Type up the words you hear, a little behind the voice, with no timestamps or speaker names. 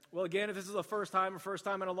Well, again, if this is the first time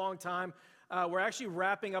in a long time, we're actually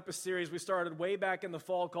wrapping up a series we started way back in the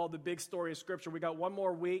fall called The Big Story of Scripture. We got one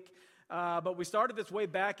more week, but we started this way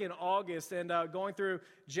back in August and going through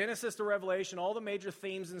Genesis to Revelation, all the major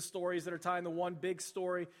themes and stories that are tying the one big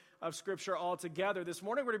story of Scripture all together. This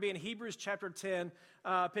morning we're going to be in Hebrews chapter 10,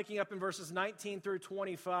 picking up in verses 19 through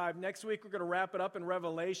 25. Next week we're going to wrap it up in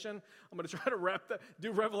Revelation. I'm going to try to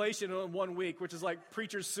do Revelation in 1 week, which is like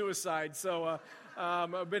preacher's suicide. So,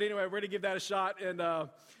 but anyway, we're going to give that a shot, and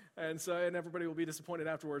everybody will be disappointed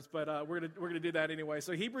afterwards. But we're going to do that anyway.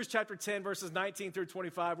 So Hebrews chapter 10, verses 19 through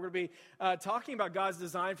 25. We're going to be talking about God's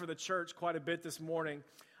design for the church quite a bit this morning.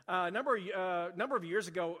 A number of years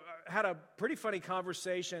ago, I had a pretty funny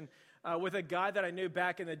conversation with a guy that I knew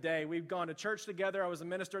back in the day. We'd gone to church together. I was a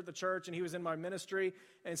minister at the church, and he was in my ministry.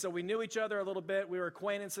 And so we knew each other a little bit. We were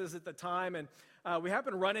acquaintances at the time. And we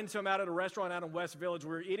happened to run into him out at a restaurant out in West Village. We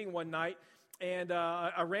were eating one night. And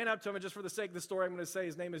I ran up to him, and just for the sake of the story, I'm going to say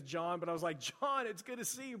his name is John. But I was like, John, it's good to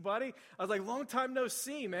see you, buddy. I was like, long time no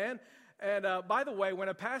see, man. And by the way, when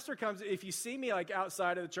a pastor comes, if you see me like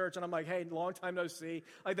outside of the church and I'm like, hey, long time no see,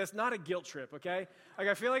 like that's not a guilt trip, okay? Like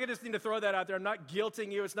I feel like I just need to throw that out there. I'm not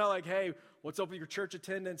guilting you. It's not like, hey, what's up with your church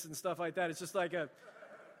attendance and stuff like that. It's just like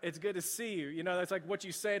it's good to see you. You know, that's like what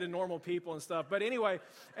you say to normal people and stuff. But anyway,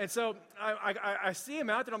 and so I see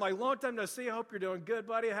him out there. I'm like, long time no see. I hope you're doing good,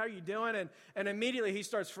 buddy. How are you doing? And immediately he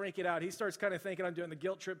starts freaking out. He starts kind of thinking I'm doing the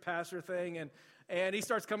guilt trip pastor thing. And he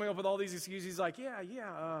starts coming up with all these excuses. He's like,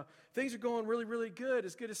 yeah, things are going really, really good.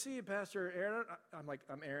 It's good to see you, Pastor Aaron. I'm like,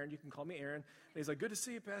 I'm Aaron. You can call me Aaron. And he's like, good to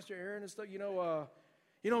see you, Pastor Aaron and stuff. You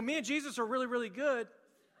know, me and Jesus are really, really good.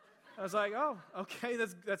 I was like, oh, okay,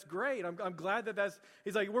 that's great. I'm glad that's.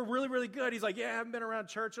 He's like, we're really, really good. He's like, yeah, I haven't been around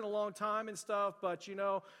church in a long time and stuff, but you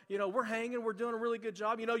know, we're hanging. We're doing a really good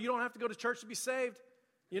job. You know, you don't have to go to church to be saved.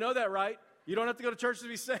 You know that, right? You don't have to go to church to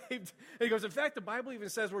be saved. And he goes, in fact, the Bible even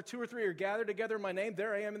says where 2 or 3 are gathered together in my name,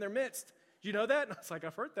 there I am in their midst. Do you know that? And I was like,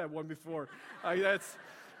 I've heard that one before.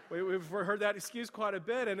 We've heard that excuse quite a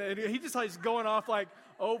bit. And he just like going off like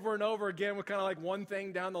over and over again with kind of like one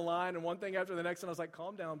thing down the line and one thing after the next. And I was like,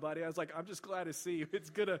 calm down, buddy. I was like, I'm just glad to see you. It's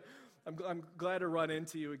good I'm glad to run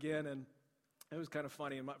into you again. And it was kind of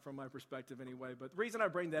funny from my perspective anyway. But the reason I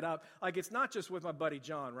bring that up, like it's not just with my buddy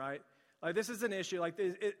John, right? Like this is an issue. Like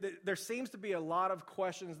there seems to be a lot of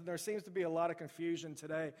questions and there seems to be a lot of confusion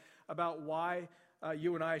today about why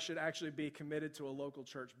you and I should actually be committed to a local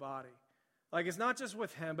church body. Like it's not just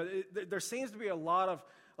with him, but there seems to be a lot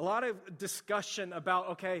of discussion about,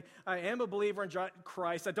 okay, I am a believer in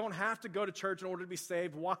Christ. I don't have to go to church in order to be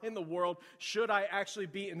saved. Why in the world should I actually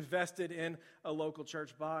be invested in a local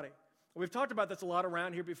church body? We've talked about this a lot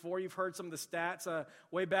around here before. You've heard some of the stats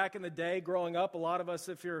way back in the day growing up. A lot of us,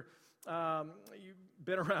 if you've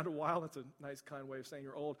been around a while, that's a nice kind way of saying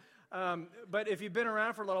you're old. But if you've been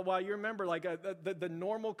around for a little while, you remember like the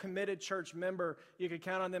normal committed church member, you could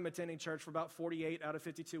count on them attending church for about 48 out of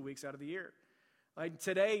 52 weeks out of the year. Like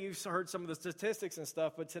today, you've heard some of the statistics and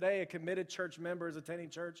stuff, but today a committed church member is attending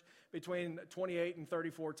church between 28 and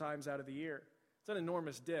 34 times out of the year. It's an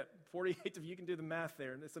enormous dip. 48, if you can do the math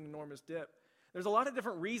there, and it's an enormous dip. There's a lot of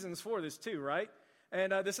different reasons for this too, right?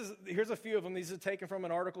 And here's a few of them. These are taken from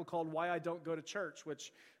an article called Why I Don't Go to Church,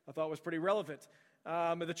 which I thought was pretty relevant.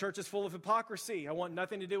 The church is full of hypocrisy. I want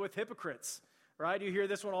nothing to do with hypocrites, right? You hear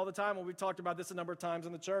this one all the time. Well, we've talked about this a number of times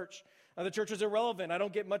in the church. The church is irrelevant. I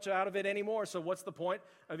don't get much out of it anymore, so what's the point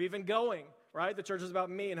of even going, right? The church is about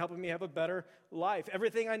me and helping me have a better life.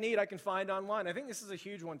 Everything I need I can find online. I think this is a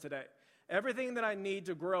huge one today. Everything that I need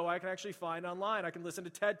to grow, I can actually find online. I can listen to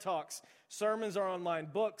TED Talks. Sermons are online.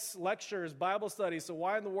 Books, lectures, Bible studies. So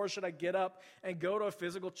why in the world should I get up and go to a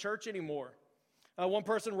physical church anymore? One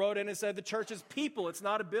person wrote in and said, the church is people. It's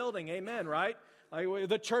not a building. Amen, right?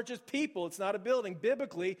 The church is people. It's not a building.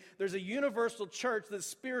 Biblically, there's a universal church that's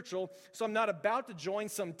spiritual, so I'm not about to join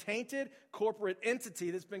some tainted corporate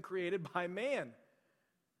entity that's been created by man.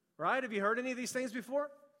 Right? Have you heard any of these things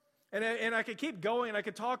before? And I could keep going, and I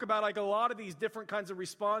could talk about like a lot of these different kinds of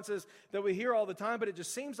responses that we hear all the time, but it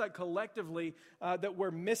just seems like collectively that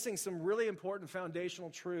we're missing some really important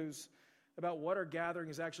foundational truths about what our gathering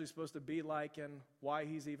is actually supposed to be like and why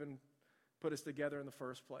he's even put us together in the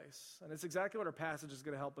first place. And it's exactly what our passage is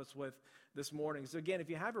going to help us with this morning. So again, if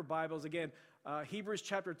you have your Bibles, again, Hebrews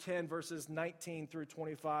chapter 10, verses 19 through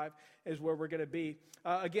 25 is where we're going to be.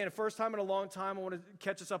 Again, first time in a long time, I want to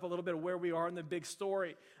catch us up a little bit of where we are in the big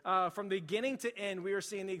story. From beginning to end, we are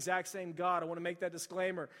seeing the exact same God. I want to make that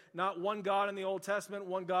disclaimer. Not one God in the Old Testament,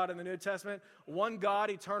 one God in the New Testament, one God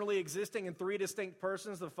eternally existing in 3 distinct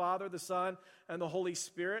persons, the Father, the Son, and the Holy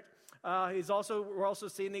Spirit. We're also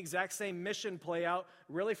seeing the exact same mission play out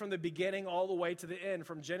really from the beginning all the way to the end.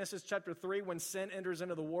 From Genesis chapter 3, when sin enters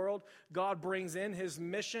into the world, God brings in his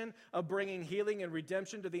mission of bringing healing and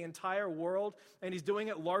redemption to the entire world, and he's doing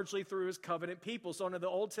it largely through his covenant people. So under the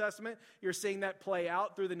Old Testament, you're seeing that play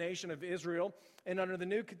out through the nation of Israel. And under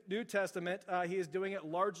the New Testament, he is doing it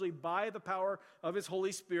largely by the power of his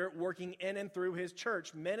Holy Spirit working in and through his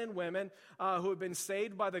church. Men and women who have been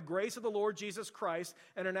saved by the grace of the Lord Jesus Christ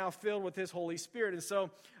and are now filled with his Holy Spirit. And so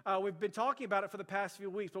we've been talking about it for the past few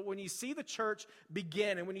weeks, but when you see the church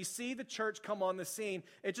begin and when you see the church come on the scene,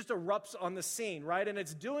 it just erupts on the scene, right? And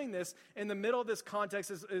it's doing this in the middle of this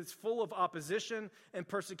context. It's full of opposition and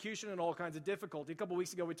persecution and all kinds of difficulty. A couple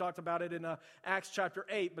weeks ago, we talked about it in Acts chapter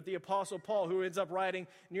 8, but the Apostle Paul, who ends up writing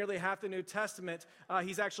nearly half the New Testament,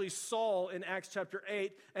 he's actually Saul in Acts chapter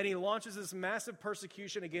 8, and he launches this massive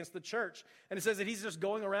persecution against the church. And it says that he's just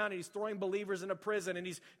going around and he's throwing believers into prison, and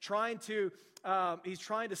he's trying to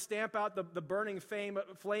stamp out the burning flame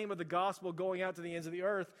of the gospel going out to the ends of the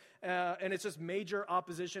earth. And it's just major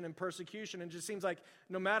opposition and persecution. And it just seems like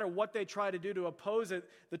no matter what they try to do to oppose it,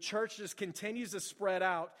 the church just continues to spread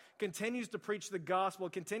out, continues to preach the gospel,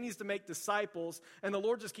 continues to make disciples, and the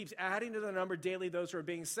Lord just keeps adding to the number daily those who are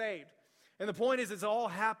being saved. And the point is, it's all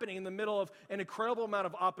happening in the middle of an incredible amount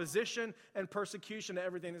of opposition and persecution to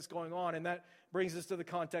everything that's going on. And that brings us to the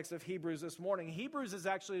context of Hebrews this morning. Hebrews is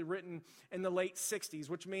actually written in the late 60s,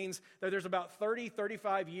 which means that there's about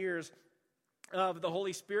 35 years of the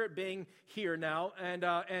Holy Spirit being here now and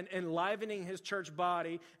enlivening his church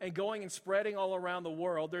body and going and spreading all around the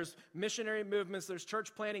world. There's missionary movements, there's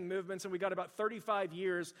church planting movements, and we got about 35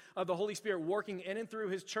 years of the Holy Spirit working in and through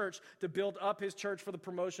his church to build up his church for the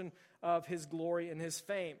promotion of his glory and his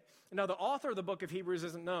fame. Now, the author of the book of Hebrews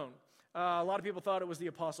isn't known. A lot of people thought it was the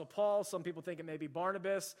Apostle Paul. Some people think it may be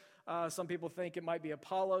Barnabas. Some people think it might be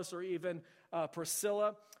Apollos or even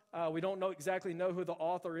Priscilla. We don't exactly know who the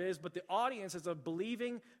author is, but the audience is a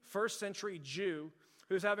believing first century Jew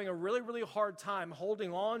who's having a really, really hard time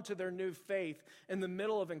holding on to their new faith in the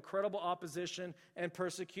middle of incredible opposition and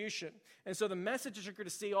persecution. And so the message that you're going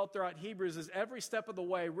to see all throughout Hebrews is every step of the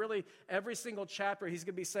way, really every single chapter, he's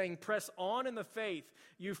going to be saying, press on in the faith.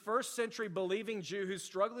 You first century believing Jew who's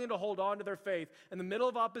struggling to hold on to their faith in the middle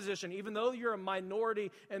of opposition, even though you're a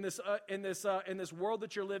minority in this world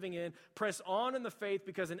that you're living in, press on in the faith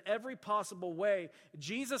because in every possible way,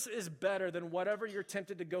 Jesus is better than whatever you're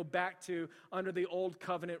tempted to go back to under the old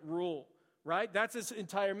covenant rule, right? That's his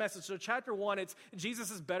entire message. So chapter 1, it's Jesus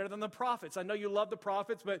is better than the prophets. I know you love the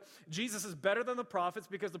prophets, but Jesus is better than the prophets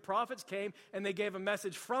because the prophets came and they gave a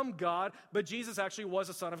message from God, but Jesus actually was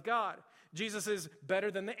a son of God. Jesus is better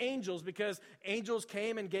than the angels because angels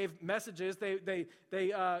came and gave messages. They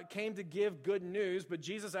came to give good news, but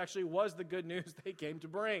Jesus actually was the good news they came to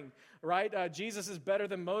bring, right? Jesus is better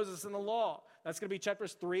than Moses and the law. That's going to be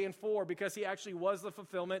chapters 3 and 4 because he actually was the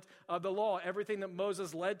fulfillment of the law. Everything that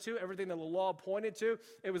Moses led to, everything that the law pointed to,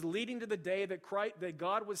 it was leading to the day that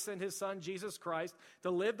God would send his son, Jesus Christ,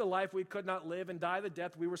 to live the life we could not live and die the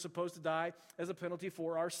death we were supposed to die as a penalty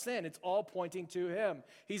for our sin. It's all pointing to him.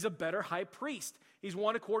 He's a better high priest. He's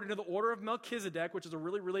one according to the order of Melchizedek, which is a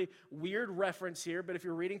really, really weird reference here, but if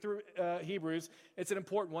you're reading through Hebrews, it's an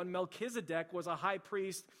important one. Melchizedek was a high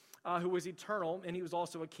priest who was eternal, and he was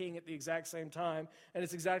also a king at the exact same time. And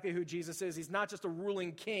it's exactly who Jesus is. He's not just a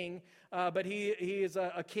ruling king, but he is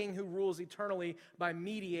a king who rules eternally by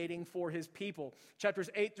mediating for his people.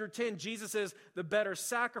 Chapters 8 through 10, Jesus is the better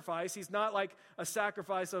sacrifice. He's not like a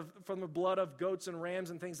sacrifice from the blood of goats and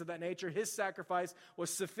rams and things of that nature. His sacrifice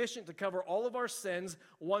was sufficient to cover all of our sins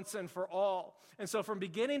once and for all. And so from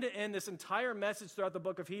beginning to end, this entire message throughout the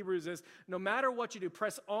book of Hebrews is no matter what you do,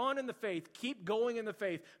 press on in the faith, keep going in the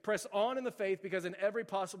faith, press on in the faith because in every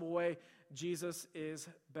possible way, Jesus is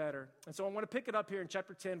better. And so I want to pick it up here in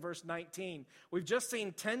chapter 10, verse 19. We've just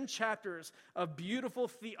seen 10 chapters of beautiful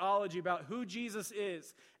theology about who Jesus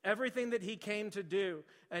is, everything that he came to do.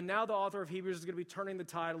 And now the author of Hebrews is going to be turning the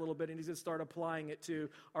tide a little bit, and he's going to start applying it to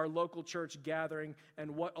our local church gathering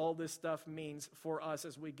and what all this stuff means for us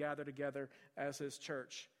as we gather together as his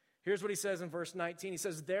church. Here's what he says in verse 19. He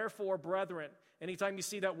says, therefore, brethren. Anytime you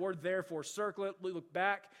see that word therefore, circle it, look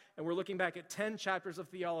back, and we're looking back at 10 chapters of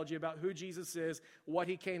theology about who Jesus is, what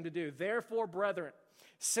he came to do. Therefore, brethren,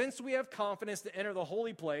 since we have confidence to enter the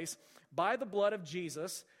holy place by the blood of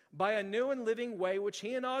Jesus, by a new and living way which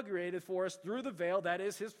he inaugurated for us through the veil, that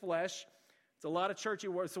is his flesh. It's a lot of churchy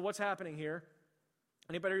words, so what's happening here?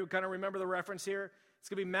 Anybody who kind of remember the reference here? It's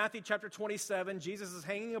going to be Matthew chapter 27. Jesus is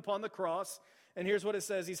hanging upon the cross. And here's what it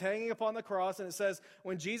says. He's hanging upon the cross, and it says,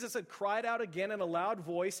 when Jesus had cried out again in a loud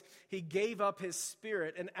voice, he gave up his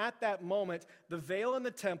spirit. And at that moment, the veil in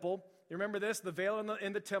the temple, you remember this? The veil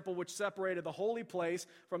in the temple, which separated the holy place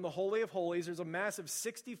from the Holy of Holies. There's a massive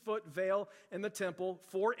 60-foot veil in the temple,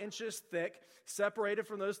 4 inches thick, separated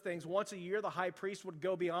from those things. Once a year, the high priest would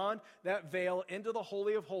go beyond that veil into the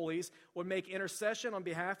Holy of Holies, would make intercession on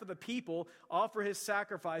behalf of the people, offer his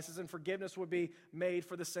sacrifices, and forgiveness would be made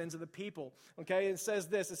for the sins of the people. Okay, it says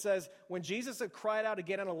this. It says, when Jesus had cried out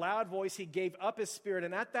again in a loud voice, he gave up his spirit.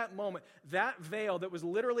 And at that moment, that veil that was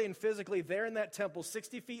literally and physically there in that temple,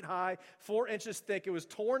 60 feet high, 4 inches thick, it was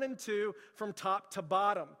torn in two from top to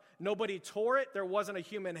bottom. Nobody tore it. There wasn't a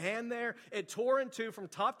human hand there. It tore in two from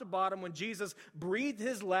top to bottom when Jesus breathed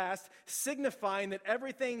his last, signifying that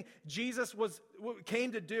everything Jesus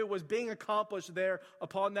came to do was being accomplished there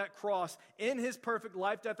upon that cross. In his perfect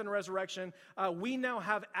life, death, and resurrection, we now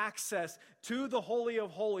have access to the Holy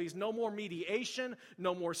of Holies. No more mediation,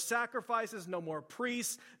 no more sacrifices, no more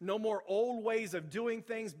priests, no more old ways of doing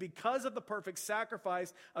things. Because of the perfect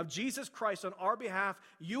sacrifice of Jesus Christ on our behalf,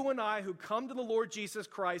 you and I who come to the Lord Jesus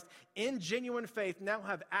Christ in genuine faith now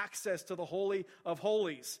have access to the Holy of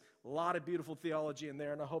Holies. A lot of beautiful theology in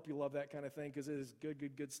there, and I hope you love that kind of thing because it is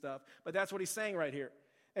good stuff. But that's what he's saying right here.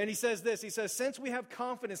 And he says this, he says, since we have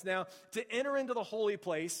confidence now to enter into the holy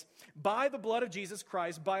place by the blood of Jesus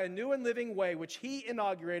Christ, by a new and living way, which he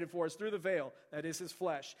inaugurated for us through the veil, that is his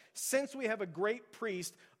flesh. Since we have a great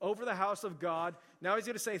priest over the house of God, now he's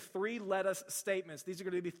going to say 3 let us statements. These are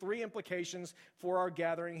going to be 3 implications for our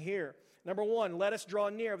gathering here. Number 1, let us draw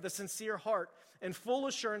near with a sincere heart and full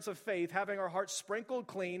assurance of faith, having our hearts sprinkled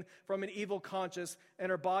clean from an evil conscience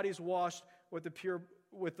and our bodies washed with pure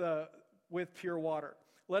water.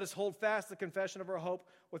 Let us hold fast the confession of our hope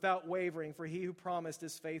without wavering, for he who promised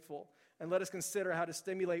is faithful. And let us consider how to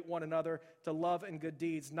stimulate one another to love and good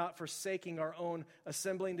deeds, not forsaking our own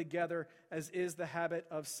assembling together, as is the habit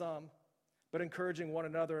of some, but encouraging one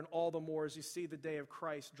another, and all the more as you see the day of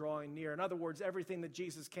Christ drawing near. In other words, everything that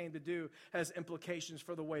Jesus came to do has implications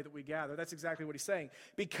for the way that we gather. That's exactly what he's saying.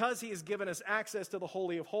 Because he has given us access to the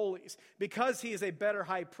Holy of Holies, because he is a better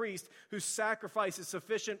high priest whose sacrifice is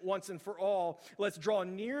sufficient once and for all, let's draw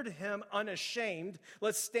near to him unashamed.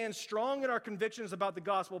 Let's stand strong in our convictions about the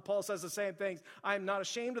gospel. Paul says the same things. I am not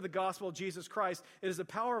ashamed of the gospel of Jesus Christ. It is the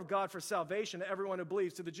power of God for salvation to everyone who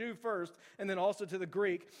believes, to the Jew first, and then also to the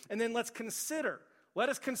Greek. And then let us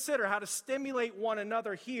consider how to stimulate one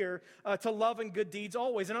another here to love and good deeds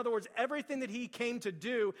always. In other words, everything that he came to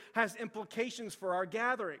do has implications for our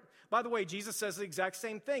gathering. By the way, Jesus says the exact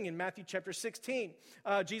same thing in Matthew chapter 16.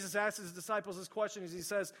 Jesus asks his disciples this question as he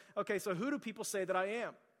says, okay, so who do people say that I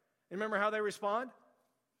am? And remember how they respond?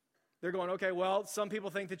 They're going, okay, well, some people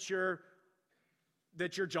think that you're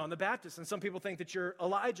John the Baptist, and some people think that you're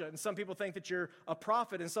Elijah, and some people think that you're a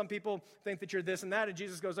prophet, and some people think that you're this and that, and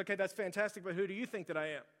Jesus goes, okay, that's fantastic, but who do you think that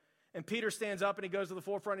I am? And Peter stands up and he goes to the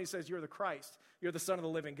forefront and he says, you're the Christ, you're the Son of the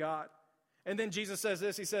living God. And then Jesus says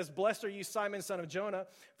this, he says, blessed are you, Simon, son of Jonah,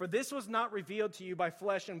 for this was not revealed to you by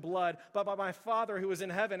flesh and blood, but by my Father who is in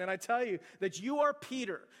heaven. And I tell you that you are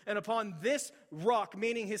Peter, and upon this rock,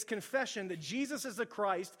 meaning his confession that Jesus is the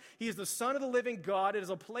Christ, he is the Son of the living God. It is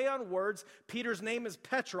a play on words. Peter's name is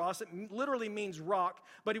Petros. It literally means rock.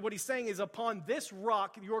 But what he's saying is upon this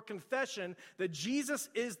rock, your confession that Jesus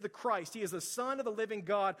is the Christ, he is the Son of the living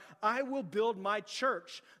God, I will build my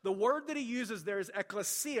church. The word that he uses there is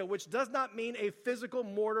ecclesia, which does not mean a physical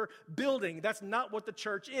mortar building. That's not what the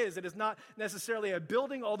church is. It is not necessarily a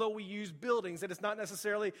building, although we use buildings. It is not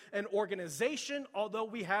necessarily an organization, although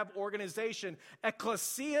we have organization.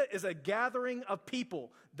 Ecclesia is a gathering of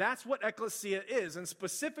people. That's what ecclesia is. And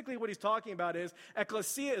specifically what he's talking about is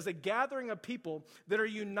ecclesia is a gathering of people that are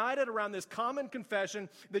united around this common confession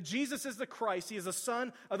that Jesus is the Christ. He is the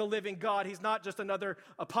Son of the living God. He's not just another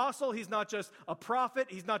apostle. He's not just a prophet.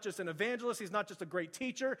 He's not just an evangelist. He's not just a great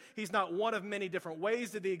teacher. He's not one of many different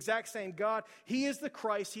ways to the exact same God. He is the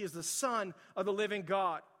Christ. He is the Son of the living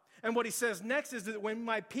God. And what he says next is that when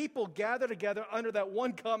my people gather together under that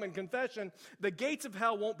one common confession, the gates of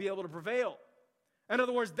hell won't be able to prevail. In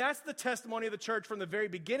other words, that's the testimony of the church from the very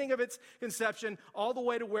beginning of its conception all the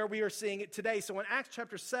way to where we are seeing it today. So in Acts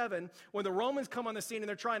chapter 7, when the Romans come on the scene and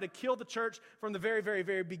they're trying to kill the church from the very, very,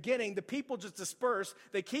 very beginning, the people just disperse.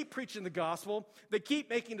 They keep preaching the gospel. They keep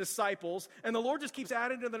making disciples. And the Lord just keeps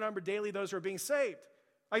adding to the number daily those who are being saved.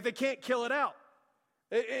 Like they can't kill it out.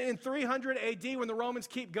 In 300 AD, when the Romans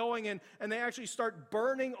keep going and they actually start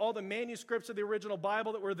burning all the manuscripts of the original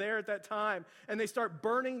Bible that were there at that time, and they start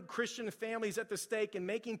burning Christian families at the stake and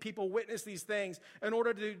making people witness these things in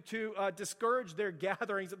order to discourage their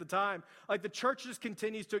gatherings at the time. Like the church just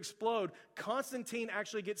continues to explode. Constantine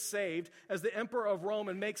actually gets saved as the emperor of Rome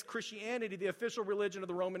and makes Christianity the official religion of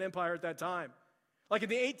the Roman Empire at that time. Like in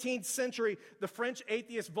the 18th century, the French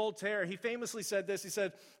atheist Voltaire, he famously said this. He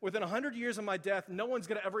said, within 100 years of my death, no one's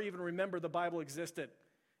going to ever even remember the Bible existed.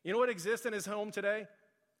 You know what exists in his home today?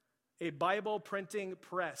 A Bible printing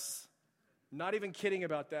press. Not even kidding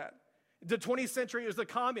about that. The 20th century was the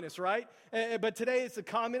communists, right? But today it's the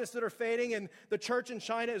communists that are fading, and the church in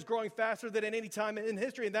China is growing faster than at any time in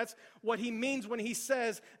history. And that's what he means when he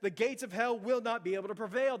says the gates of hell will not be able to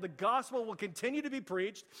prevail. The gospel will continue to be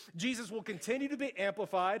preached. Jesus will continue to be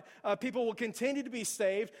amplified. People will continue to be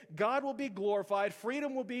saved. God will be glorified.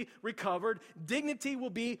 Freedom will be recovered. Dignity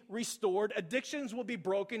will be restored. Addictions will be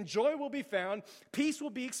broken. Joy will be found. Peace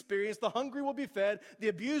will be experienced. The hungry will be fed. The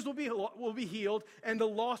abused will be healed. And the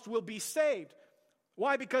lost will be saved.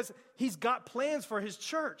 Why? Because he's got plans for his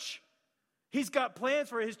church. He's got plans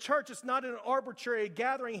for his church. It's not an arbitrary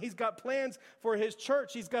gathering. He's got plans for his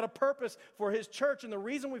church. He's got a purpose for his church. And the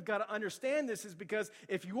reason we've got to understand this is because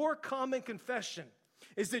if your common confession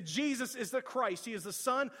is that Jesus is the Christ, he is the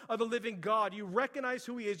Son of the living God, you recognize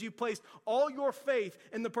who he is, you placed all your faith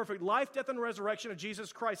in the perfect life, death, and resurrection of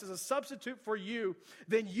Jesus Christ as a substitute for you,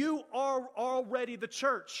 then you are already the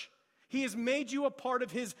church. He has made you a part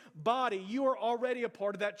of his body. You are already a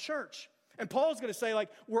part of that church. And Paul's going to say, like,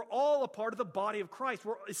 we're all a part of the body of Christ.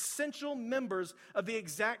 We're essential members of the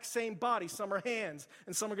exact same body. Some are hands,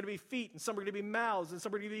 and some are going to be feet, and some are going to be mouths, and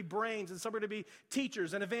some are going to be brains, and some are going to be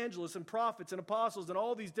teachers and evangelists and prophets and apostles and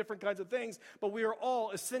all these different kinds of things. But we are all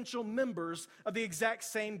essential members of the exact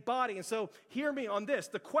same body. And so hear me on this.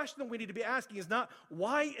 The question that we need to be asking is not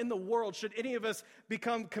why in the world should any of us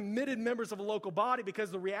become committed members of a local body, because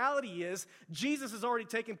the reality is Jesus has already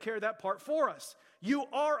taken care of that part for us. You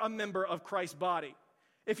are a member of Christ's body.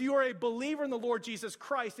 If you are a believer in the Lord Jesus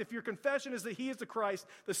Christ, if your confession is that he is the Christ,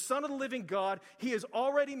 the Son of the living God, he has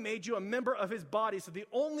already made you a member of his body. So the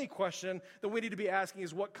only question that we need to be asking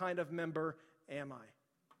is, what kind of member am I?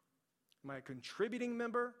 Am I a contributing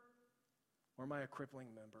member, or am I a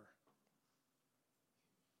crippling member?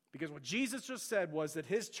 Because what Jesus just said was that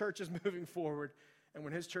his church is moving forward, and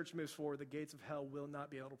when his church moves forward, the gates of hell will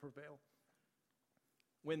not be able to prevail.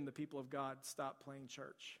 When the people of God stop playing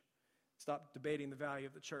church, stop debating the value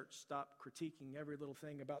of the church, stop critiquing every little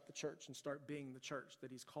thing about the church, and start being the church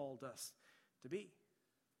that he's called us to be.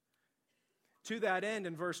 To that end,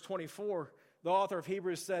 in verse 24, the author of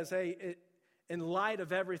Hebrews says, hey, in light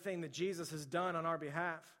of everything that Jesus has done on our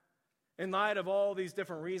behalf, in light of all these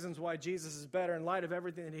different reasons why Jesus is better, in light of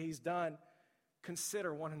everything that he's done,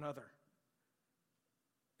 consider one another.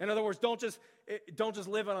 In other words, don't just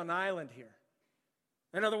live on an island here.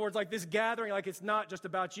 In other words, like this gathering, like it's not just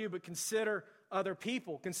about you, but consider other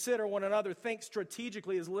people. Consider one another. Think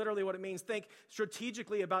strategically is literally what it means. Think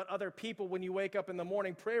strategically about other people when you wake up in the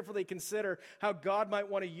morning. Prayerfully consider how God might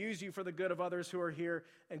want to use you for the good of others who are here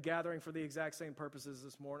and gathering for the exact same purposes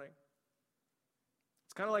this morning.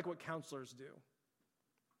 It's kind of like what counselors do.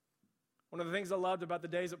 One of the things I loved about the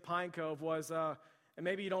days at Pine Cove was, and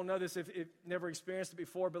maybe you don't know this if you've never experienced it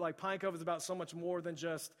before, but like Pine Cove is about so much more than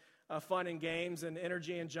just fun and games and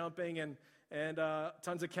energy and jumping and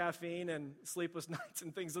tons of caffeine and sleepless nights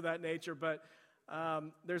and things of that nature. But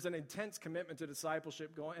there's an intense commitment to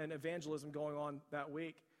discipleship and evangelism going on that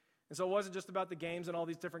week. And so it wasn't just about the games and all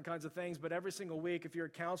these different kinds of things, but every single week, if you're a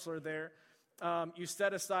counselor there, you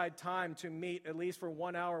set aside time to meet at least for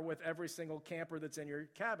 1 hour with every single camper that's in your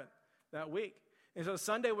cabin that week. And so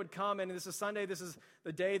Sunday would come, and this is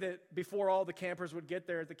the day that before all the campers would get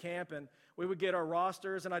there at the camp, and we would get our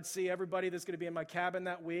rosters, and I'd see everybody that's going to be in my cabin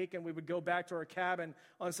that week, and we would go back to our cabin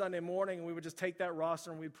on Sunday morning, and we would just take that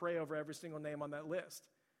roster, and we'd pray over every single name on that list.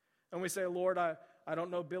 And we say, Lord, I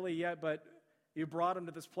don't know Billy yet, but you brought him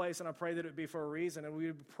to this place, and I pray that it would be for a reason. And we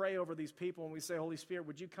would pray over these people, and we say, Holy Spirit,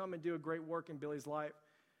 would you come and do a great work in Billy's life?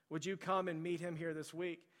 Would you come and meet him here this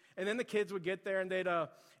week? And then the kids would get there, and they'd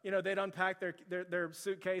unpack their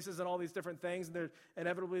suitcases and all these different things. And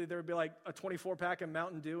inevitably, there would be like a 24-pack of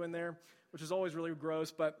Mountain Dew in there, which is always really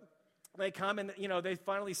gross. But they come and, they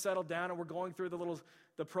finally settle down, and we're going through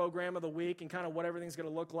the program of the week and kind of what everything's going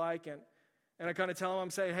to look like. And I kind of tell them,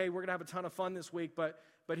 I'm saying, hey, we're going to have a ton of fun this week, but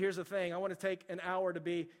here's the thing. I want to take an hour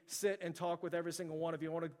to sit and talk with every single one of you.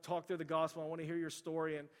 I want to talk through the gospel. I want to hear your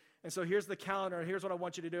story. And so here's the calendar, and here's what I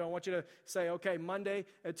want you to do. I want you to say, okay, Monday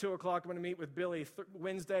at 2 o'clock, I'm going to meet with Billy.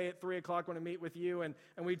 Wednesday at 3 o'clock, I'm going to meet with you. And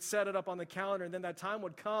we'd set it up on the calendar, and then that time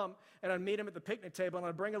would come, and I'd meet him at the picnic table, and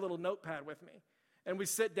I'd bring a little notepad with me. And we'd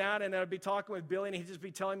sit down, and I'd be talking with Billy, and he'd just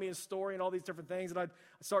be telling me his story and all these different things, and I'd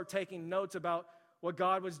start taking notes about what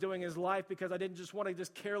God was doing in his life, because I didn't just want to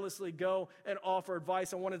just carelessly go and offer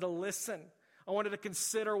advice. I wanted to listen. I wanted to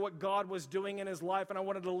consider what God was doing in his life, and I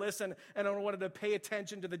wanted to listen, and I wanted to pay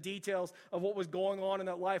attention to the details of what was going on in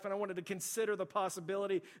that life, and I wanted to consider the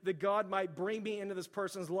possibility that God might bring me into this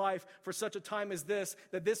person's life for such a time as this,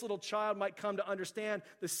 that this little child might come to understand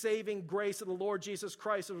the saving grace of the Lord Jesus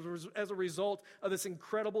Christ as a result of this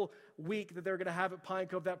incredible week that they're going to have at Pine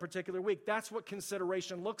Cove that particular week. That's what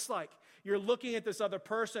consideration looks like. You're looking at this other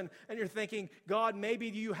person, and you're thinking, God, maybe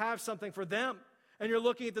you have something for them. And you're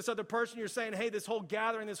looking at this other person, you're saying, hey, this whole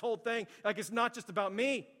gathering, this whole thing, like it's not just about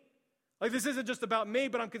me. Like this isn't just about me,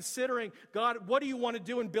 but I'm considering, God, what do you want to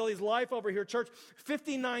do in Billy's life over here, church?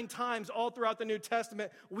 59 times all throughout the New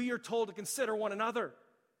Testament, we are told to consider one another.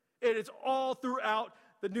 It is all throughout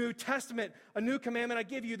the New Testament. A new commandment I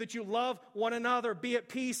give you, that you love one another, be at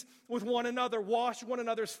peace with one another, wash one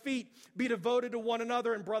another's feet, be devoted to one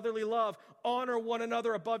another in brotherly love, honor one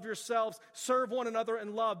another above yourselves, serve one another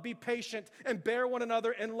in love, be patient and bear one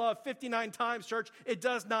another in love. 59 times, church. It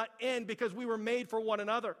does not end, because we were made for one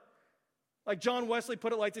another. Like John Wesley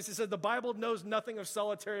put it like this, he said, the Bible knows nothing of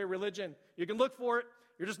solitary religion. You can look for it,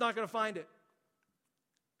 you're just not going to find it.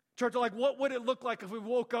 Church, like what would it look like if we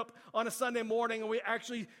woke up on a Sunday morning and we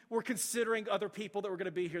actually were considering other people that were going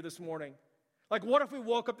to be here this morning? Like what if we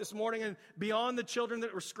woke up this morning and beyond the children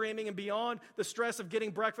that were screaming, and beyond the stress of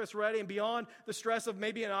getting breakfast ready, and beyond the stress of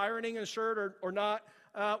maybe an ironing a shirt or not,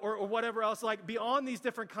 or whatever else, like beyond these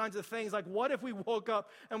different kinds of things, like what if we woke up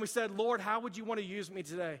and we said, Lord, how would you want to use me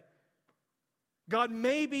today? God,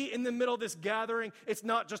 maybe in the middle of this gathering, it's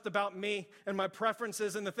not just about me and my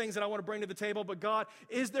preferences and the things that I want to bring to the table, but God,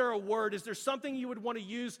 is there a word? Is there something you would want to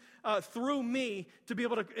use through me to be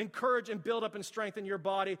able to encourage and build up and strengthen your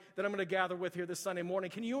body that I'm going to gather with here this Sunday morning?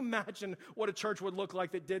 Can you imagine what a church would look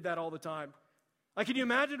like that did that all the time? Like, can you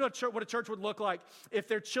imagine what a church would look like if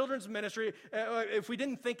their children's ministry, if we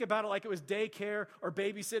didn't think about it like it was daycare or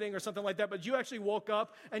babysitting or something like that, but you actually woke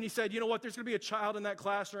up and you said, you know what, there's going to be a child in that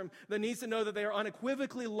classroom that needs to know that they are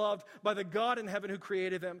unequivocally loved by the God in heaven who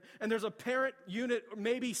created them. And there's a parent unit,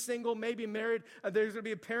 maybe single, maybe married. There's going to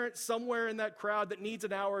be a parent somewhere in that crowd that needs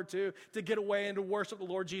an hour or two to get away and to worship the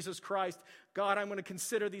Lord Jesus Christ. God, I'm going to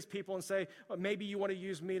consider these people and say, maybe you want to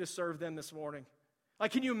use me to serve them this morning.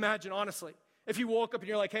 Like, can you imagine, honestly? If you woke up and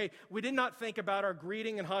you're like, hey, we did not think about our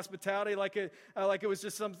greeting and hospitality like it was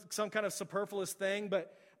just some kind of superfluous thing,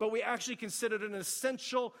 but we actually considered an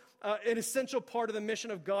essential part of the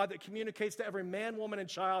mission of God that communicates to every man, woman, and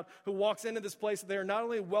child who walks into this place that they are not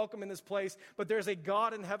only welcome in this place, but there's a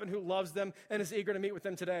God in heaven who loves them and is eager to meet with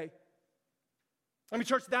them today. I mean,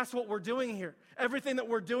 church, that's what we're doing here. Everything that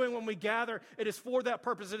we're doing when we gather, it is for that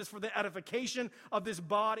purpose. It is for the edification of this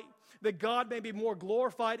body, that God may be more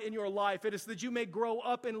glorified in your life. It is that you may grow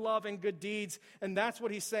up in love and good deeds. And that's what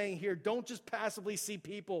he's saying here. Don't just passively see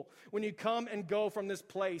people. When you come and go from this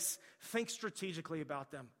place, think strategically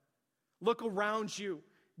about them. Look around you.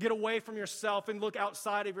 Get away from yourself and look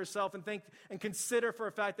outside of yourself and think and consider for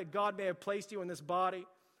a fact that God may have placed you in this body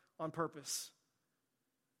on purpose,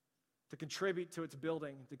 to contribute to its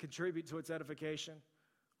building, to contribute to its edification,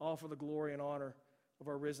 all for the glory and honor of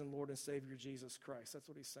our risen Lord and Savior, Jesus Christ. That's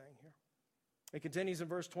what he's saying here. He continues in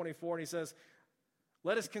verse 24, and he says,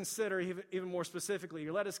 let us consider, even more specifically,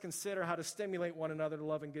 let us consider how to stimulate one another to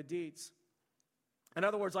love and good deeds. In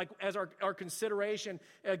other words, like as our consideration,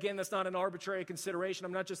 again, that's not an arbitrary consideration.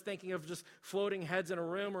 I'm not just thinking of just floating heads in a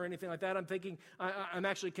room or anything like that. I'm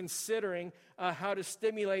actually considering how to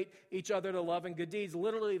stimulate each other to love and good deeds.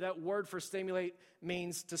 Literally, that word for stimulate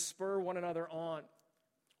means to spur one another on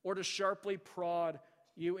or to sharply prod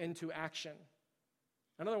you into action.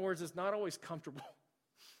 In other words, it's not always comfortable,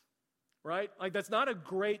 right? Like that's not a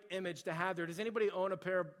great image to have there. Does anybody own a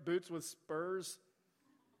pair of boots with spurs?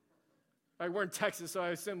 Like we're in Texas, so I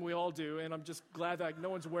assume we all do, and I'm just glad that no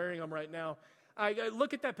one's wearing them right now. I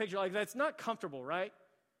look at that picture, like that's not comfortable, right?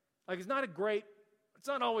 Like it's not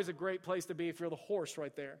always a great place to be if you're the horse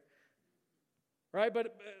right there, right?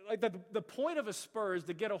 But like the point of a spur is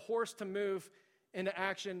to get a horse to move into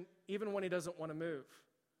action even when he doesn't want to move.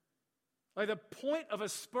 Like the point of a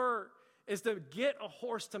spur is to get a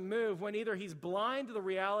horse to move when either he's blind to the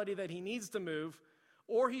reality that he needs to move,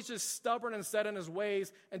 or he's just stubborn and set in his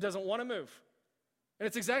ways and doesn't want to move. And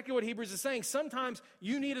it's exactly what Hebrews is saying. Sometimes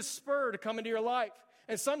you need a spur to come into your life.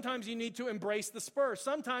 And sometimes you need to embrace the spur.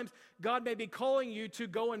 Sometimes God may be calling you to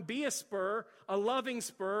go and be a spur, a loving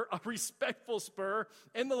spur, a respectful spur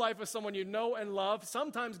in the life of someone you know and love.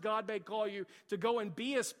 Sometimes God may call you to go and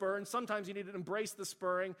be a spur, and sometimes you need to embrace the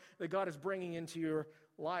spurring that God is bringing into your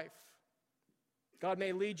life. God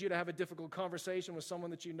may lead you to have a difficult conversation with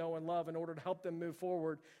someone that you know and love in order to help them move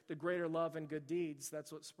forward to greater love and good deeds.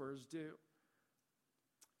 That's what spurs do.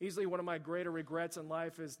 Easily one of my greater regrets in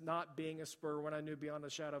life is not being a spur when I knew beyond a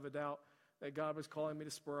shadow of a doubt that God was calling me to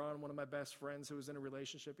spur on one of my best friends who was in a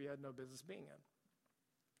relationship he had no business being in.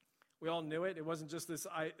 We all knew it. It wasn't just this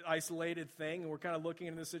isolated thing, and we're kind of looking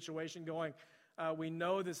into the situation going, we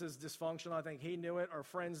know this is dysfunctional. I think he knew it. Our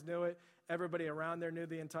friends knew it. Everybody around there knew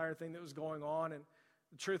the entire thing that was going on. And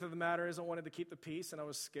the truth of the matter is I wanted to keep the peace, and I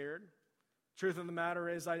was scared. Truth of the matter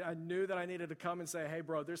is I knew that I needed to come and say, hey,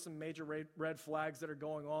 bro, there's some major red flags that are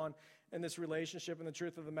going on in this relationship. And the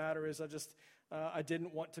truth of the matter is I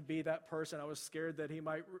didn't want to be that person. I was scared that he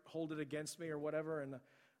might hold it against me or whatever. And the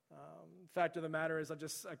fact of the matter is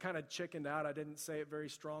I kind of chickened out. I didn't say it very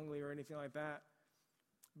strongly or anything like that.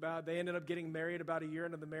 They ended up getting married about a year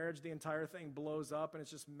into the marriage. The entire thing blows up, and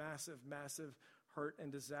it's just massive, massive hurt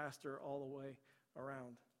and disaster all the way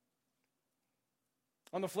around.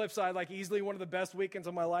 On the flip side, like easily one of the best weekends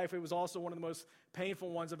of my life, it was also one of the most painful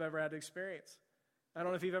ones I've ever had to experience. I don't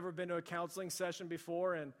know if you've ever been to a counseling session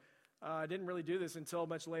before, and I didn't really do this until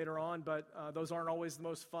much later on, but those aren't always the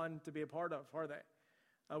most fun to be a part of, are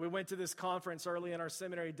they? We went to this conference early in our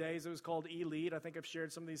seminary days. It was called E-Lead. I think I've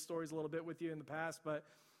shared some of these stories a little bit with you in the past, but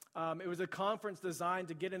it was a conference designed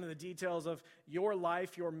to get into the details of your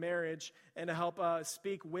life, your marriage, and to help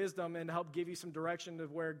speak wisdom and help give you some direction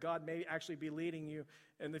of where God may actually be leading you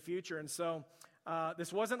in the future. And so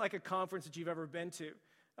this wasn't like a conference that you've ever been to.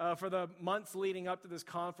 For the months leading up to this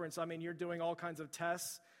conference, I mean, you're doing all kinds of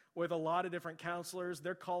tests with a lot of different counselors.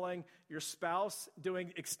 They're calling your spouse,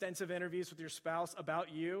 doing extensive interviews with your spouse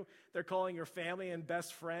about you. They're calling your family and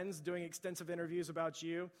best friends, doing extensive interviews about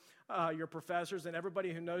you, your professors, and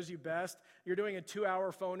everybody who knows you best. You're doing a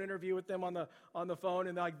 2-hour phone interview with them on the phone,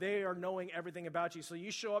 and they are knowing everything about you. So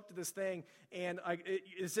you show up to this thing, and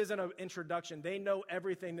this isn't an introduction. They know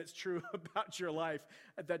everything that's true about your life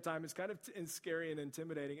at that time. It's kind of scary and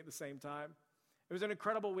intimidating at the same time. It was an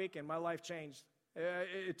incredible weekend. My life changed.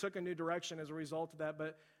 It took a new direction as a result of that,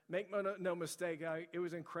 but make no mistake, it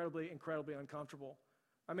was incredibly, incredibly uncomfortable.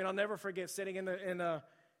 I mean, I'll never forget sitting in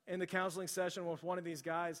the counseling session with one of these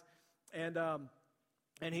guys, and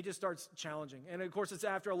he just starts challenging. And of course, it's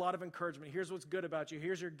after a lot of encouragement. Here's what's good about you.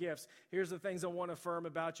 Here's your gifts. Here's the things I want to affirm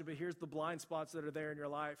about you, but here's the blind spots that are there in your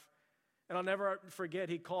life. And I'll never forget,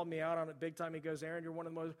 he called me out on it big time. He goes, Aaron, you're one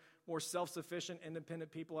of the more self-sufficient,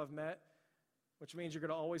 independent people I've met, which means you're going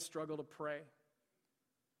to always struggle to pray.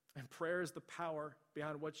 And prayer is the power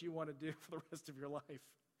behind what you want to do for the rest of your life.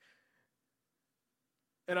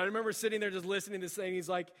 And I remember sitting there just listening to this thing. He's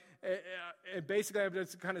like, basically I've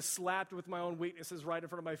just kind of slapped with my own weaknesses right in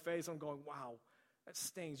front of my face. I'm going, wow, that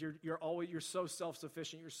stings. You're so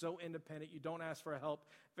self-sufficient. You're so independent. You don't ask for help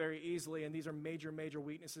very easily. And these are major, major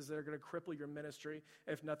weaknesses that are going to cripple your ministry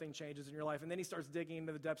if nothing changes in your life. And then he starts digging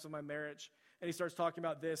into the depths of my marriage. And he starts talking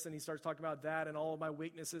about this, and he starts talking about that, and all of my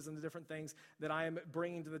weaknesses and the different things that I am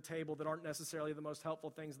bringing to the table that aren't necessarily the most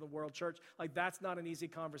helpful things in the world. Church, like that's not an easy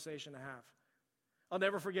conversation to have. I'll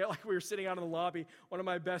never forget, like we were sitting out in the lobby, one of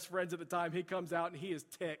my best friends at the time, he comes out and he is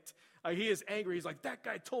ticked. He is angry. He's like, that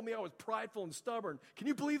guy told me I was prideful and stubborn. Can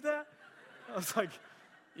you believe that? I was like,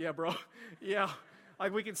 yeah, bro. Yeah.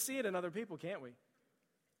 Like we can see it in other people, can't we?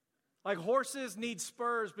 Like horses need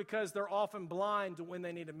spurs because they're often blind to when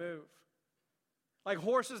they need to move. Like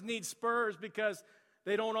horses need spurs because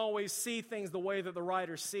they don't always see things the way that the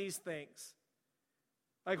rider sees things.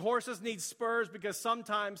 Like horses need spurs because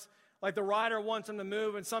sometimes, like the rider wants them to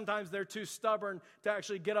move, and sometimes they're too stubborn to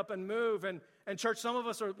actually get up and move. And church, some of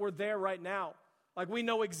us we're there right now. Like we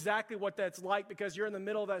know exactly what that's like because you're in the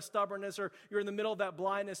middle of that stubbornness or you're in the middle of that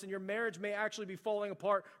blindness, and your marriage may actually be falling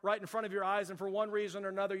apart right in front of your eyes, and for one reason or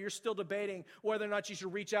another, you're still debating whether or not you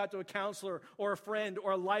should reach out to a counselor or a friend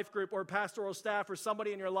or a life group or a pastoral staff or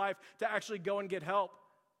somebody in your life to actually go and get help.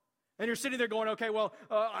 And you're sitting there going, okay, well,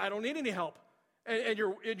 I don't need any help. And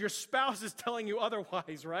your spouse is telling you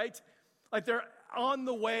otherwise, right? Like they're on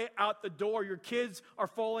the way out the door. Your kids are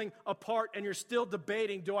falling apart, and you're still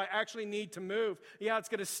debating, do I actually need to move? Yeah, it's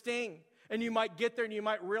going to sting. And you might get there and you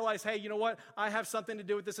might realize, hey, you know what? I have something to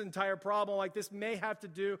do with this entire problem. Like this may have to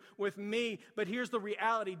do with me. But here's the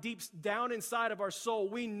reality. Deep down inside of our soul,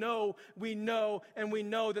 we know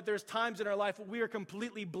that there's times in our life where we are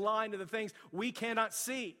completely blind to the things we cannot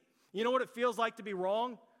see. You know what it feels like to be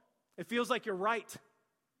wrong? It feels like you're right.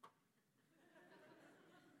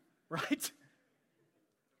 right?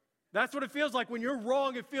 That's what it feels like. When you're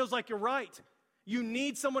wrong, it feels like you're right. You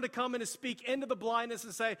need someone to come in and speak into the blindness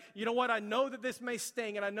and say, you know what, I know that this may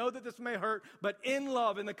sting and I know that this may hurt, but in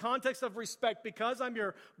love, in the context of respect, because I'm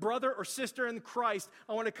your brother or sister in Christ,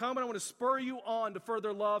 I want to come and I want to spur you on to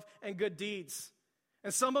further love and good deeds.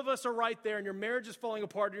 And some of us are right there and your marriage is falling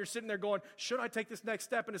apart and you're sitting there going, should I take this next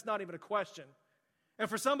step? And it's not even a question. And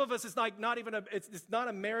for some of us, it's like it's not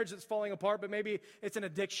a marriage that's falling apart, but maybe it's an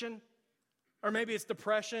addiction, or maybe it's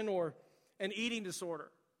depression or an eating disorder,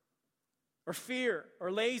 or fear,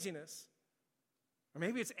 or laziness. Or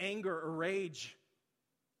maybe it's anger or rage.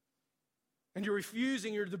 And you're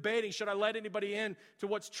refusing, you're debating, should I let anybody in to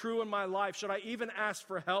what's true in my life? Should I even ask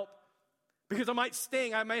for help? Because I might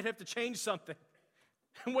sting, I might have to change something.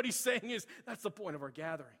 And what he's saying is, that's the point of our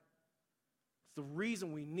gathering. It's the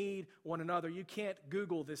reason we need one another. You can't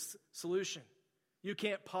Google this solution. You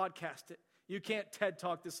can't podcast it. You can't TED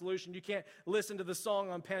Talk the solution. You can't listen to the song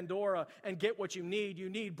on Pandora and get what you need. You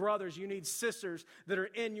need brothers, you need sisters that are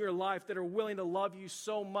in your life that are willing to love you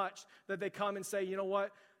so much that they come and say, you know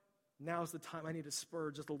what? Now's the time I need to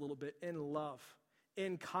spur just a little bit in love,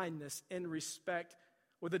 in kindness, in respect,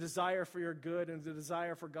 with a desire for your good and the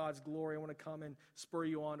desire for God's glory. I want to come and spur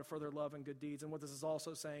you on to further love and good deeds. And what this is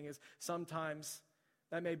also saying is sometimes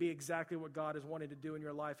that may be exactly what God is wanting to do in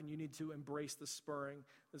your life, and you need to embrace the spurring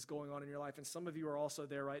that's going on in your life. And some of you are also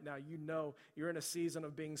there right now. You know you're in a season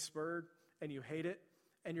of being spurred, and you hate it,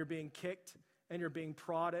 and you're being kicked, and you're being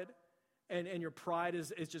prodded, and your pride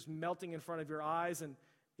is just melting in front of your eyes, and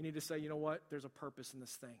you need to say, you know what? There's a purpose in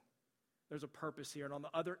this thing. There's a purpose here. And on the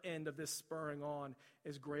other end of this spurring on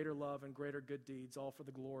is greater love and greater good deeds, all for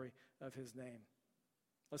the glory of his name.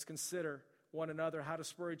 Let's consider one another, how to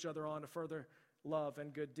spur each other on to further love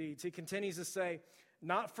and good deeds. He continues to say,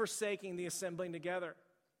 not forsaking the assembling together,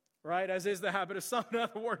 right? As is the habit of some. In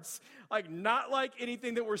other words, not like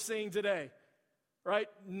anything that we're seeing today, right?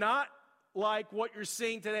 Not like what you're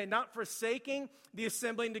seeing today, not forsaking the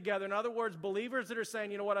assembling together. In other words, believers that are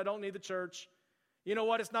saying, you know what, I don't need the church. You know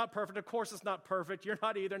what, it's not perfect. Of course it's not perfect. You're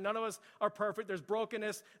not either. None of us are perfect. There's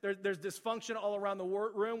brokenness. There's dysfunction all around the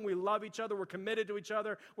room. We love each other. We're committed to each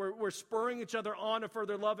other. We're spurring each other on to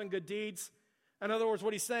further love and good deeds. In other words,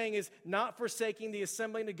 what he's saying is not forsaking the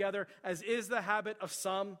assembling together, as is the habit of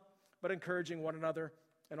some, but encouraging one another,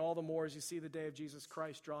 and all the more as you see the day of Jesus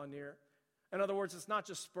Christ draw near. In other words, it's not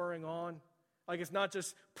just spurring on. It's not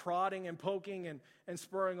just prodding and poking and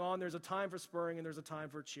spurring on. There's a time for spurring and there's a time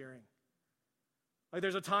for cheering.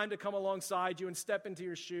 There's a time to come alongside you and step into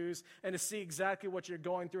your shoes and to see exactly what you're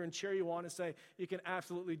going through and cheer you on and say, you can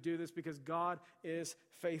absolutely do this because God is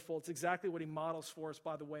faithful. It's exactly what he models for us,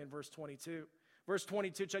 by the way, in verse 22. Verse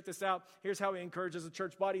 22, check this out. Here's how he encourages the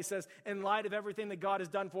church body. He says, in light of everything that God has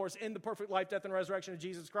done for us in the perfect life, death, and resurrection of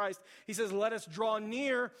Jesus Christ, he says, let us draw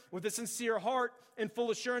near with a sincere heart and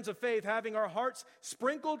full assurance of faith, having our hearts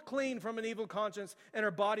sprinkled clean from an evil conscience and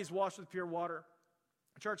our bodies washed with pure water.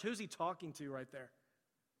 Church, who's he talking to right there?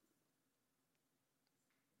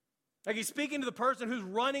 He's speaking to the person who's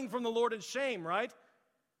running from the Lord in shame, right?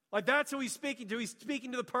 That's who he's speaking to. He's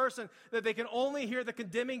speaking to the person that they can only hear the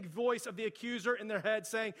condemning voice of the accuser in their head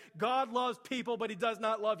saying, God loves people, but he does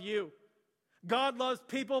not love you. God loves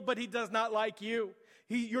people, but he does not like you.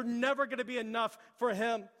 You're never going to be enough for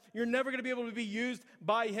him. You're never going to be able to be used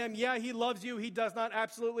by him. Yeah, he loves you. He does not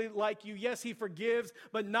absolutely like you. Yes, he forgives,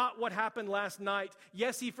 but not what happened last night.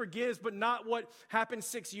 Yes, he forgives, but not what happened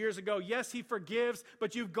 6 years ago. Yes, he forgives,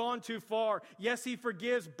 but you've gone too far. Yes, he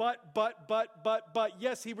forgives, but.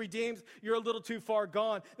 Yes, he redeems. You're a little too far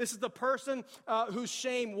gone. This is the person whose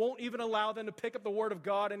shame won't even allow them to pick up the word of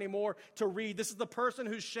God anymore to read. This is the person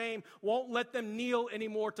whose shame won't let them kneel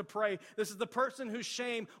anymore to pray. This is the person whose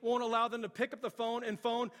shame won't allow them to pick up the phone and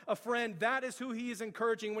phone a friend. That is who he is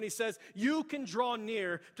encouraging when he says, you can draw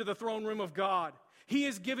near to the throne room of God. He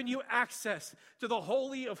has given you access to the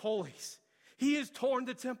Holy of Holies. He has torn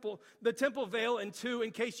the temple veil in two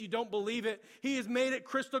in case you don't believe it. He has made it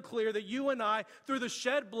crystal clear that you and I, through the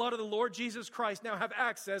shed blood of the Lord Jesus Christ, now have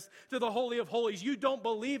access to the Holy of Holies. You don't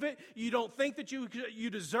believe it. You don't think that you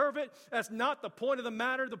deserve it. That's not the point of the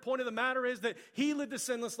matter. The point of the matter is that he lived a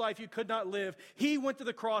sinless life you could not live. He went to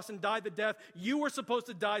the cross and died the death you were supposed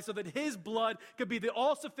to die so that his blood could be the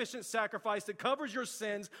all-sufficient sacrifice that covers your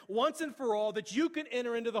sins once and for all, that you can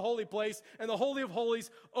enter into the holy place and the Holy of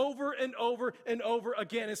Holies over and over and over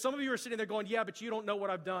again. And some of you are sitting there going, yeah, but you don't know what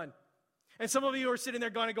I've done. And some of you are sitting there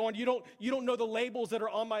going, you don't know the labels that are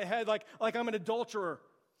on my head, like I'm an adulterer,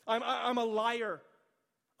 I'm a liar,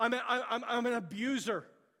 I'm an abuser,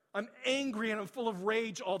 I'm angry and I'm full of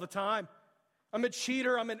rage all the time. I'm a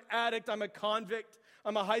cheater, I'm an addict, I'm a convict.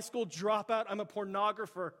 I'm a high school dropout. I'm a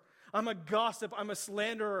pornographer. I'm a gossip. I'm a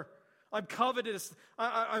slanderer. I'm covetous.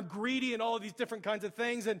 I'm greedy and all of these different kinds of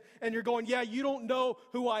things. And you're going, yeah, you don't know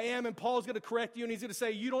who I am. And Paul's going to correct you. And he's going to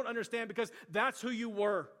say, you don't understand because that's who you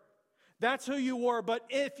were. That's who you were, but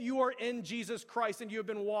if you are in Jesus Christ and you have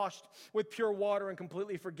been washed with pure water and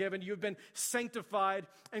completely forgiven, you've been sanctified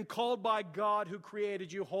and called by God who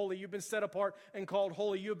created you holy. You've been set apart and called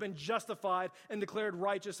holy. You have been justified and declared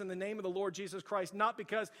righteous in the name of the Lord Jesus Christ, not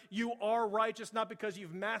because you are righteous, not because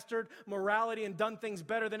you've mastered morality and done things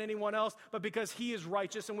better than anyone else, but because he is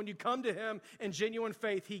righteous. And when you come to him in genuine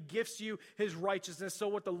faith, he gifts you his righteousness. So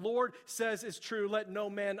what the Lord says is true, let no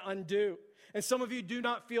man undo. And some of you do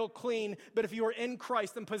not feel clean, but if you are in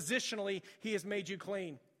Christ, then positionally, he has made you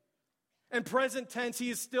clean. In present tense, he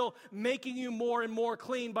is still making you more and more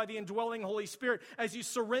clean by the indwelling Holy Spirit. As you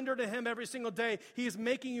surrender to him every single day, he is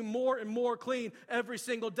making you more and more clean every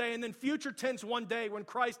single day. And then future tense, one day when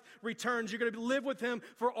Christ returns, you're going to live with him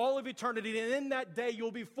for all of eternity. And in that day,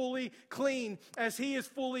 you'll be fully clean as he is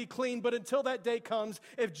fully clean. But until that day comes,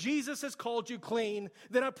 if Jesus has called you clean,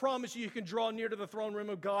 then I promise you, you can draw near to the throne room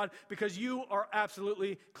of God because you are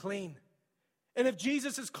absolutely clean. And if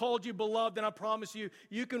Jesus has called you beloved, then I promise you,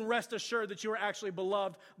 you can rest assured that you are actually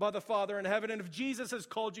beloved by the Father in heaven. And if Jesus has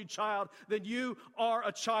called you child, then you are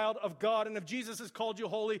a child of God. And if Jesus has called you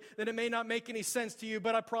holy, then it may not make any sense to you,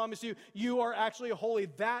 but I promise you, you are actually holy.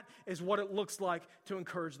 That is what it looks like to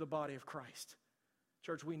encourage the body of Christ.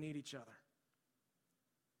 Church, we need each other.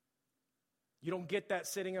 You don't get that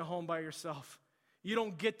sitting at home by yourself. You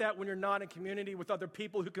don't get that when you're not in community with other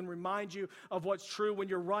people who can remind you of what's true, when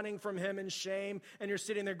you're running from him in shame and you're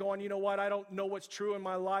sitting there going, you know what, I don't know what's true in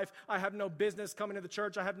my life. I have no business coming to the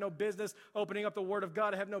church. I have no business opening up the Word of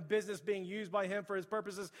God. I have no business being used by him for his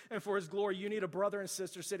purposes and for his glory. You need a brother and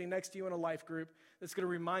sister sitting next to you in a life group that's going to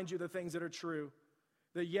remind you the things that are true.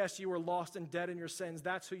 That yes, you were lost and dead in your sins.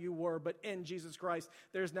 That's who you were. But in Jesus Christ,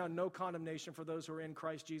 there's now no condemnation for those who are in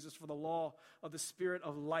Christ Jesus. For the law of the Spirit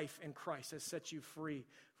of life in Christ has set you free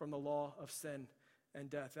from the law of sin and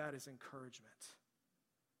death. That is encouragement.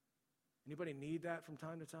 Anybody need that from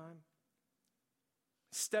time to time?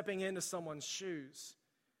 Stepping into someone's shoes.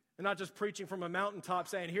 And not just preaching from a mountaintop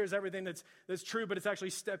saying, here's everything that's true, but it's actually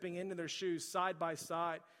stepping into their shoes side by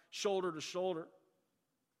side, shoulder to shoulder,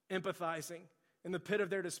 empathizing. In the pit of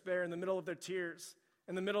their despair, in the middle of their tears,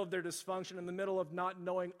 in the middle of their dysfunction, in the middle of not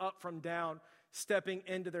knowing up from down, stepping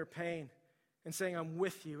into their pain and saying, I'm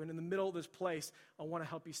with you. And in the middle of this place, I want to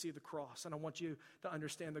help you see the cross. And I want you to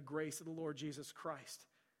understand the grace of the Lord Jesus Christ.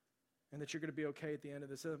 And that you're going to be okay at the end of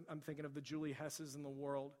this. I'm thinking of the Julie Hesses in the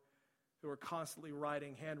world who are constantly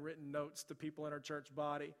writing handwritten notes to people in our church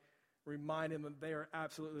body, reminding them that they are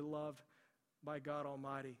absolutely loved by God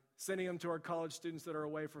Almighty. Sending them to our college students that are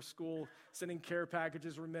away for school, sending care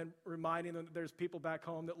packages, reminding them that there's people back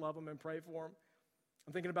home that love them and pray for them.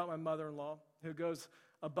 I'm thinking about my mother-in-law who goes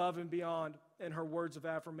above and beyond in her words of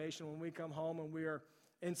affirmation when we come home and we are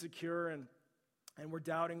insecure and we're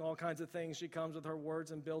doubting all kinds of things. She comes with her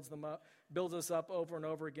words and builds us up over and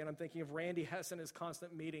over again. I'm thinking of Randy Hess and his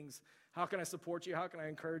constant meetings. How can I support you? How can I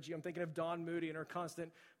encourage you? I'm thinking of Dawn Moody and her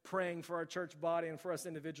constant praying for our church body and for us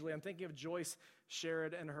individually. I'm thinking of Joyce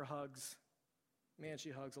Sherrod and her hugs. Man, she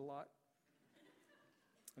hugs a lot.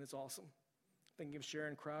 And it's awesome. I'm thinking of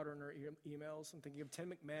Sharon Crowder and her emails. I'm thinking of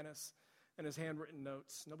Tim McManus and his handwritten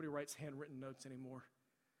notes. Nobody writes handwritten notes anymore.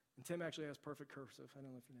 And Tim actually has perfect cursive. I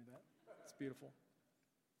don't know if you knew that. It's beautiful.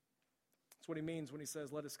 That's what he means when he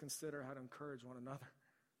says, let us consider how to encourage one another.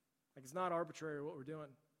 Like, it's not arbitrary what we're doing.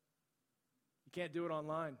 You can't do it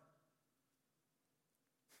online.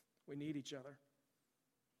 We need each other.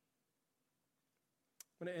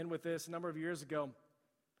 I'm going to end with this. A number of years ago,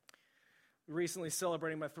 recently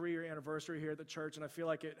celebrating my 3-year anniversary here at the church, and I feel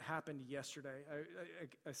like it happened yesterday.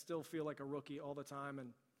 I still feel like a rookie all the time, and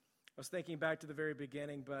I was thinking back to the very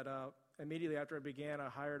beginning, but immediately after I began, I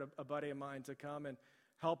hired a buddy of mine to come and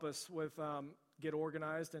help us with get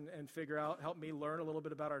organized and figure out, help me learn a little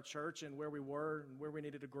bit about our church and where we were and where we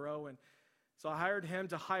needed to grow. And so I hired him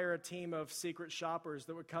to hire a team of secret shoppers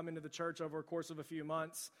that would come into the church over a course of a few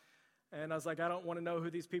months. And I was like, I don't want to know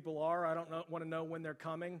who these people are. I don't want to know when they're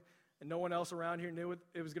coming. And no one else around here knew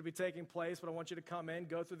it was going to be taking place, but I want you to come in,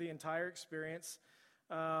 go through the entire experience,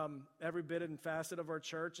 every bit and facet of our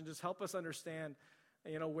church, and just help us understand,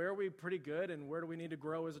 where are we pretty good and where do we need to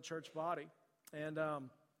grow as a church body. And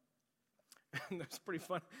that's pretty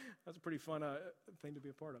fun. That's a pretty fun thing to be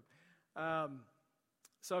a part of.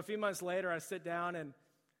 So a few months later, I sit down and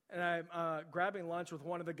I'm grabbing lunch with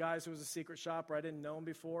one of the guys who was a secret shopper. I didn't know him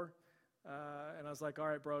before. And I was like, all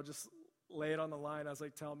right, bro, just lay it on the line. I was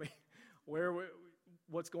like, tell me,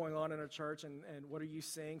 what's going on in a church and what are you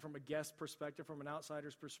seeing from a guest perspective, from an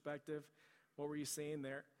outsider's perspective? What were you seeing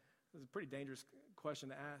there? It was a pretty dangerous question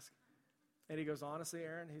to ask. And he goes, honestly,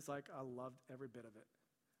 Aaron, he's like, I loved every bit of it.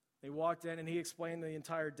 He walked in and he explained the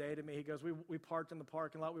entire day to me. He goes, we parked in the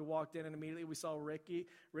parking lot. We walked in and immediately we saw Ricky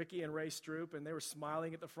and Ray Stroop, and they were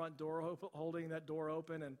smiling at the front door, holding that door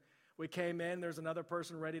open. And we came in, there's another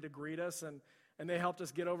person ready to greet us, and they helped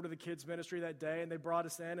us get over to the kids' ministry that day, and they brought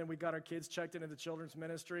us in, and we got our kids checked into the children's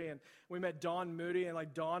ministry, and we met Dawn Moody,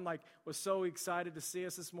 and Dawn was so excited to see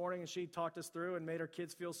us this morning, and she talked us through and made our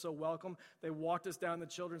kids feel so welcome. They walked us down the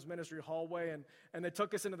children's ministry hallway, and they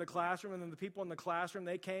took us into the classroom, and then the people in the classroom,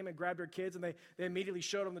 they came and grabbed our kids, and they immediately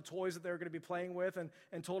showed them the toys that they were going to be playing with,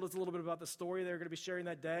 and told us a little bit about the story they were going to be sharing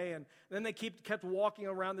that day, and then they kept walking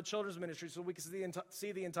around the children's ministry so we could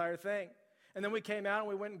see the entire thing. And then we came out and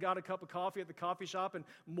we went and got a cup of coffee at the coffee shop, and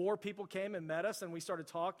more people came and met us, and we started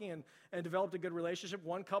talking and developed a good relationship.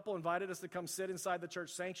 One couple invited us to come sit inside the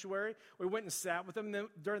church sanctuary. We went and sat with them. And then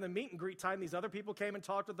during the meet and greet time, these other people came and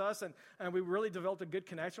talked with us, and we really developed a good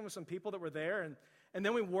connection with some people that were there. And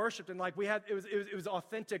then we worshiped, and it was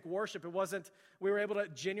authentic worship. It wasn't, we were able to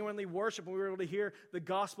genuinely worship, and we were able to hear the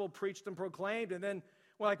gospel preached and proclaimed. And then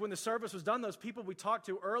when the service was done, those people we talked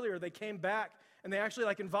to earlier, they came back, and they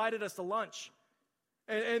actually invited us to lunch.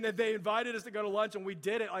 And they invited us to go to lunch, and we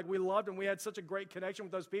did it. We loved them. We had such a great connection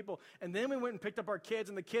with those people. And then we went and picked up our kids,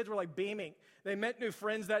 and the kids were beaming. They met new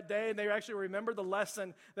friends that day, and they actually remembered the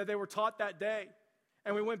lesson that they were taught that day.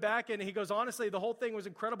 And we went back, and he goes, honestly, the whole thing was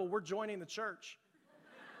incredible. We're joining the church.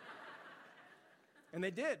 And they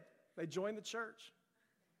did. They joined the church.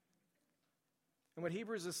 And what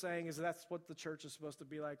Hebrews is saying is that's what the church is supposed to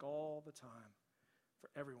be like all the time for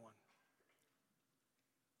everyone.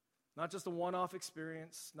 Not just a one-off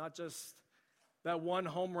experience, not just that one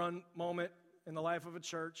home run moment in the life of a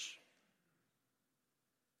church,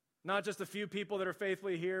 not just a few people that are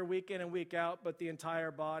faithfully here week in and week out, but the entire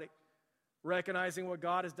body, recognizing what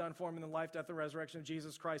God has done for them in the life, death, and resurrection of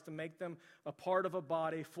Jesus Christ to make them a part of a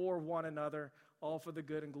body for one another, all for the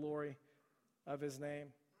good and glory of his name.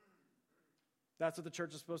 That's what the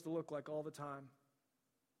church is supposed to look like all the time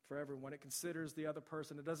for everyone. It considers the other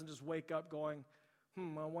person. It doesn't just wake up going,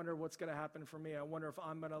 I wonder what's going to happen for me. I wonder if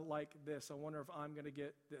I'm going to like this. I wonder if I'm going to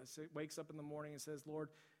get this. It wakes up in the morning and says, Lord,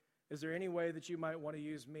 is there any way that you might want to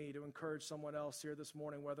use me to encourage someone else here this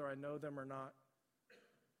morning, whether I know them or not?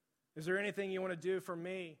 Is there anything you want to do for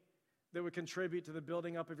me that would contribute to the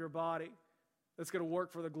building up of your body that's going to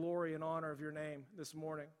work for the glory and honor of your name this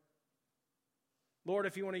morning? Lord,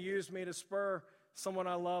 if you want to use me to spur someone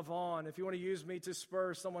I love on, if you want to use me to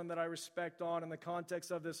spur someone that I respect on in the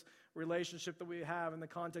context of this relationship that we have, in the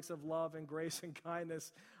context of love and grace and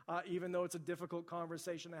kindness, even though it's a difficult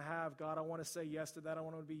conversation to have, God, I want to say yes to that. I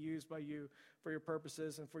want to be used by you for your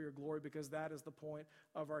purposes and for your glory, because that is the point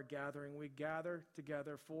of our gathering. We gather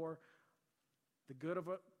together for the good of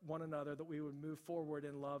one another, that we would move forward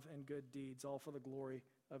in love and good deeds, all for the glory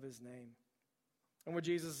of his name. And what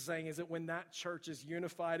Jesus is saying is that when that church is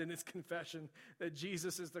unified in its confession that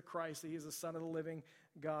Jesus is the Christ, that he is the Son of the living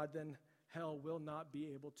God, then hell will not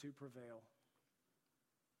be able to prevail.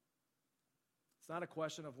 It's not a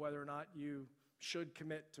question of whether or not you should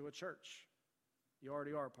commit to a church. You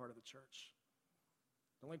already are a part of the church.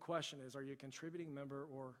 The only question is, are you a contributing member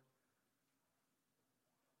or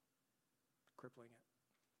crippling it?